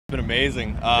been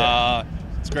amazing.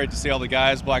 It's great to see all the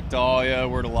guys, Black Dahlia,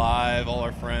 Word Alive, all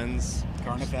our friends.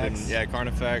 Carnifex. Yeah,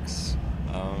 Carnifex.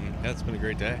 Yeah, it's been a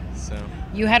great day. So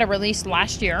You had a release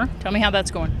last year. Tell me how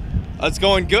that's going. it's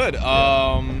going good.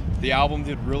 The album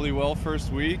did really well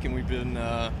first week, and we've been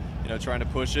trying to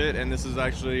push it. And this is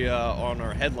actually on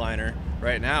our headliner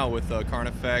right now with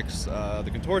Carnifex, the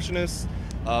Contortionists.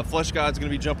 Flesh God's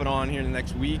going to be jumping on here in the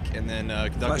next week, and then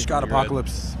Flesh God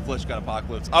Apocalypse. Flesh God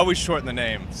Apocalypse. I always shorten the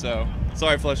name, so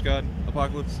sorry, Flesh God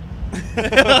Apocalypse. There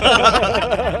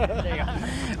you go.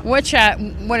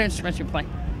 What instruments you play?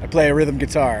 I play a rhythm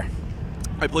guitar.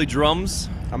 I play drums.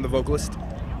 I'm the vocalist.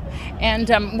 And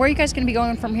where are you guys going to be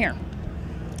going from here?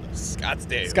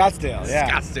 Scottsdale, yeah.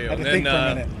 Scottsdale. Had to And think then for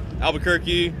a minute.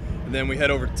 Albuquerque, and then we head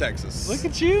over to Texas. Look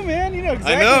at you, man. You know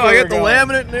exactly. I know, where I got the we're going.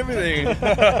 laminate and everything.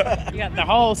 You got the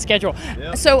whole schedule.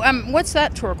 Yep. So what's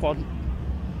that tour called?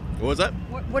 What was that?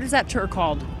 What is that tour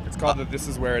called? It's called the This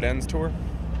Is Where It Ends tour.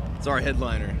 It's our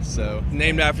headliner, so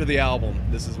named after the album.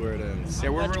 This is where it ends. Yeah,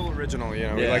 we're real original, you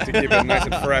know. We Yeah. like to keep it nice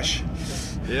and fresh.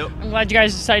 Yep. I'm glad you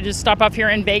guys decided to stop up here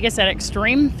in Vegas at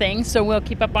Extreme Things, so we'll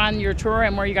keep up on your tour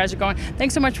and where you guys are going.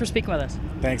 Thanks so much for speaking with us.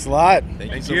 Thanks a lot.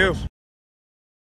 Thank Thank so you. much.